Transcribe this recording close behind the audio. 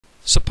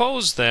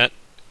Suppose that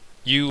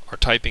you are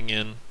typing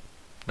in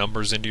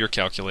numbers into your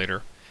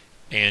calculator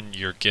and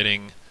you're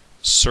getting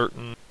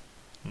certain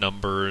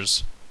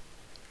numbers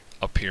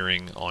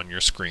appearing on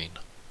your screen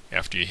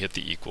after you hit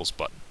the equals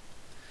button.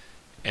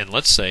 And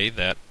let's say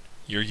that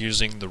you're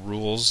using the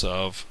rules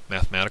of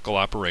mathematical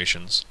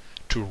operations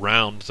to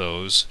round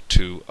those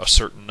to a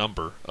certain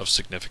number of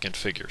significant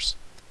figures.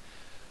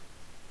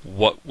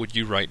 What would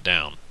you write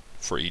down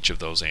for each of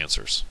those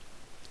answers?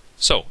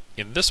 So,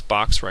 in this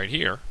box right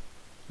here,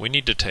 we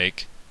need to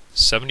take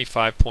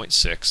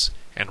 75.6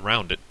 and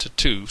round it to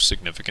two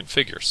significant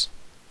figures.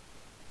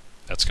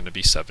 That's going to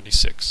be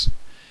 76.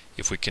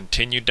 If we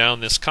continue down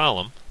this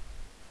column,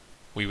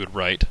 we would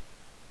write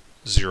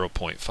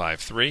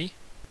 0.53,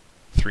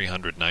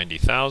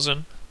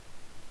 390,000.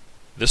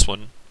 This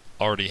one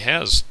already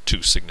has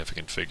two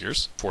significant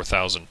figures,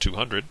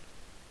 4,200,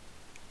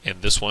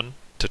 and this one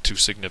to two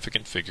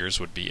significant figures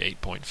would be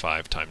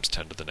 8.5 times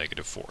 10 to the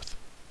negative fourth.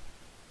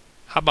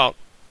 How about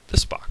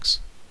this box?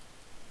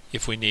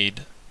 If we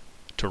need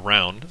to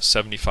round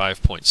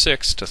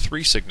 75.6 to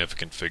three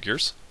significant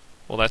figures,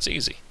 well, that's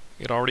easy.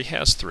 It already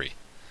has three.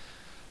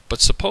 But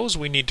suppose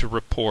we need to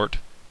report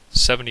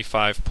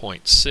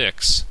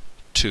 75.6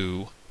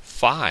 to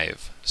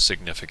five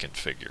significant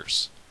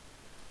figures.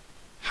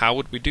 How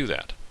would we do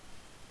that?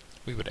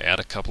 We would add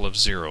a couple of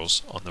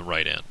zeros on the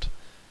right end.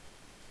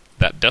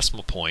 That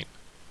decimal point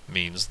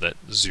means that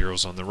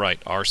zeros on the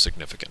right are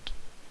significant.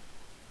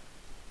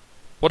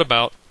 What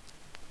about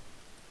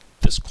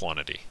this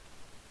quantity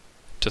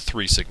to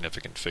three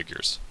significant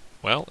figures?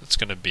 Well, it's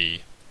going to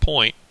be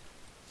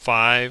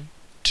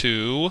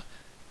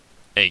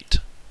 0.528.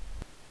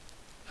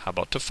 How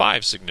about to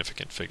five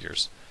significant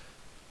figures?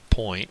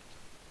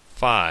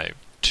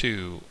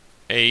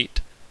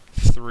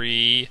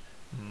 0.5283.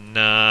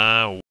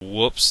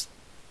 Whoops.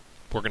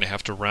 We're going to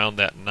have to round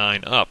that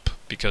 9 up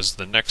because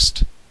the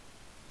next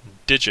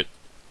digit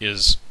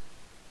is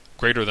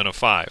greater than a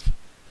 5.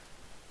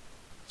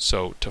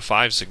 So to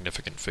five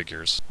significant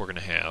figures, we're going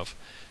to have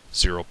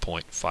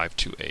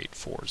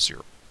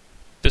 0.52840.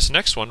 This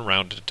next one,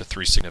 rounded to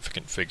three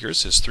significant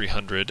figures, is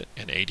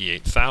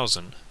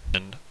 388,000.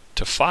 And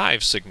to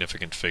five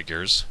significant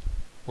figures,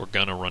 we're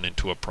going to run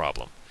into a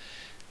problem.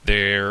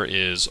 There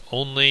is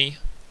only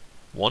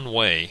one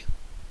way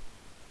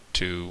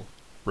to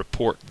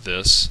report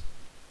this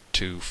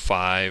to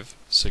five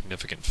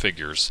significant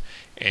figures,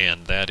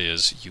 and that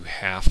is you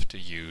have to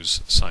use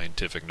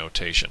scientific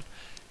notation.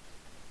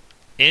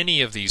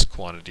 Any of these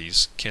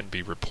quantities can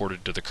be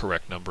reported to the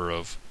correct number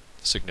of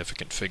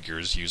significant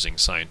figures using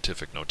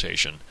scientific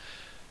notation,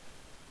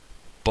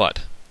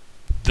 but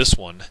this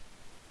one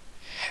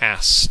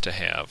has to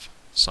have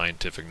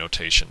scientific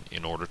notation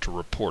in order to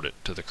report it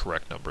to the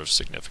correct number of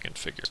significant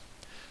figures.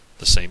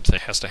 The same thing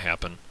has to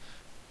happen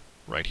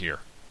right here.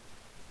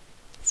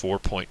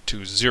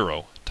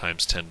 4.20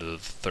 times 10 to the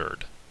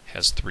third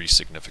has three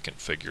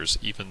significant figures,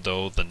 even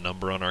though the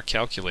number on our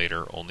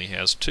calculator only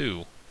has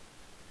two.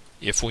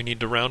 If we need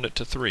to round it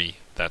to three,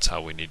 that's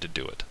how we need to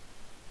do it.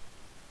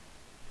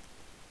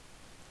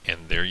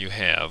 And there you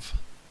have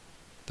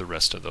the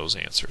rest of those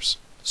answers.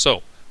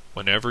 So,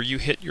 whenever you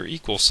hit your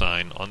equal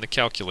sign on the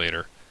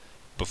calculator,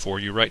 before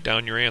you write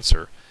down your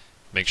answer,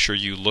 make sure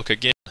you look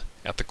again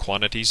at the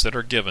quantities that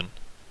are given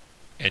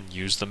and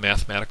use the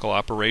mathematical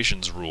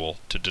operations rule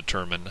to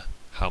determine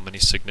how many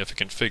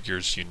significant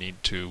figures you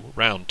need to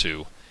round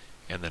to,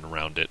 and then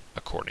round it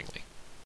accordingly.